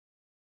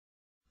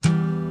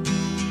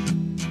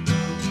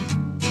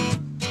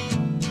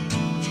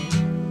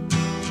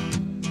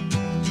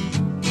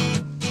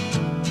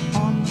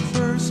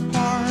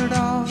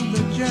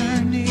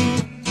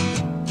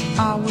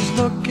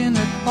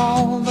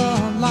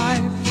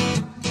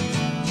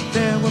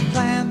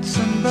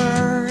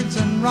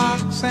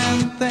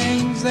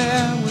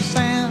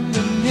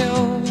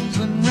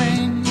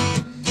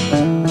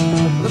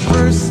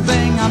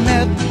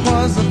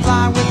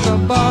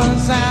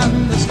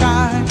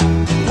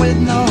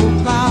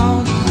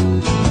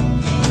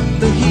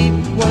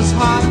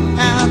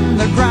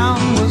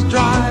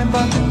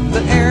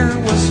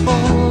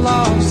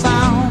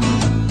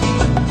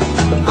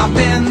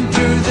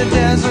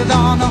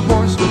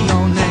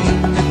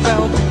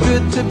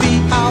be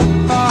out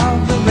of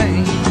the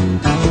rain.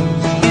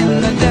 In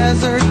the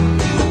desert,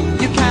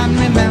 you can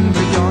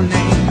remember your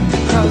name,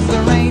 'cause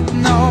there ain't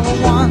no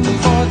one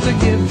for to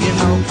give you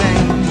no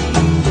pain.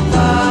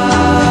 La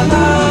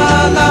la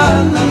la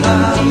la la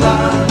la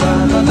la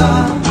la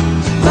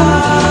la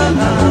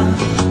la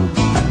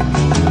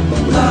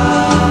la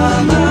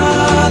la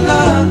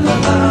la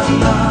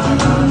la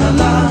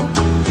la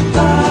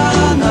la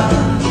la.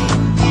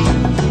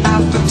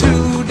 After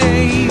 2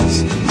 days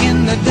in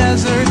the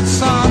desert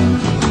sun,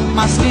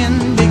 my skin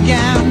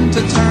began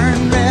to turn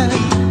red.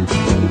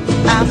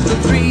 After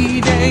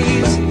 3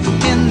 days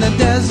in the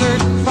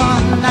desert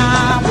fun,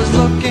 I was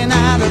looking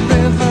at a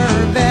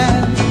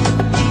riverbed,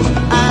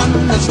 and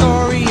the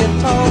story it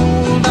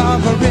told of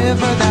a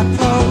river that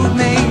flowed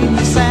made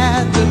me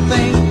sad to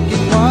think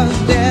it was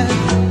dead.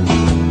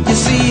 You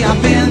see,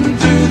 I've been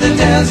through the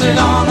desert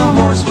on a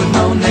horse with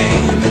no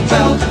name. It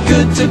felt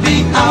good to be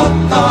out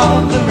of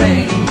the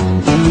rain.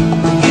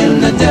 In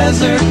the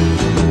desert,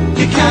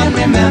 you can't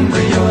remember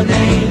your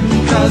name,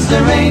 'cause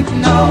there ain't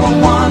no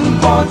one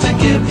for to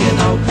give you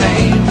no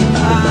pain.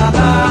 La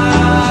la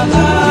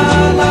la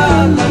la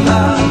la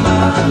la la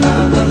la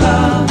la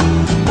la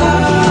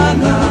la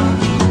la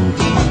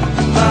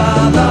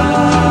la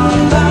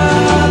la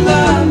la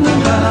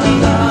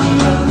la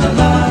la la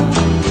la.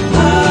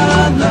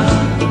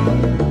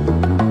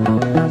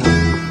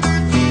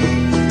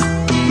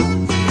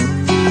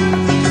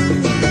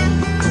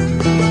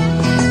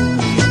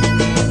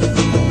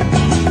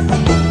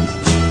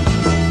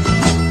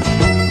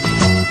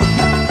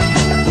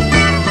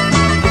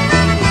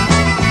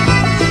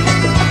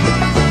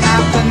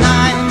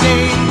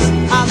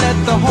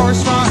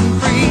 Horse run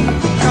free,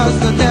 'cause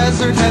the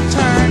desert had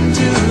turned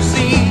to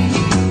sea.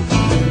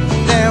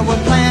 There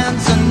were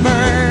plants and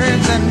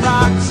birds and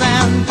rocks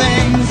and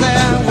things.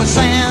 There was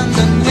sand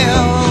and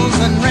hills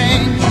and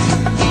rings.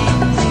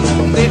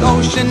 The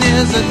ocean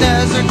is a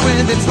desert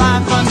with its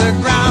life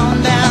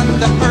underground and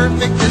the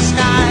perfect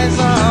disguise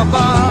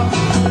above.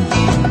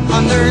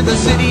 Under the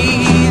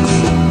cities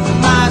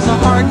lies a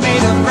heart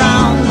made of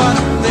brown, but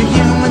the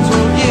humans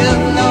will give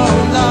no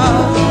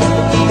love.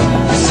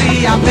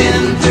 I've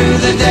been through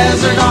the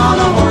desert on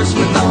a horse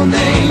with no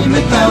name.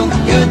 It felt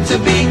good to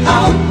be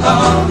out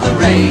of the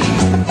rain.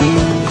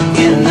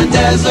 In the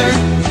desert,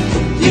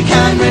 you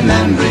can't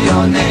remember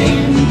your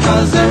name,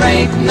 'cause there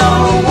ain't no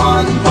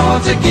one for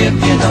to give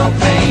you no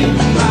pain.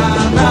 La,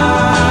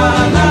 la.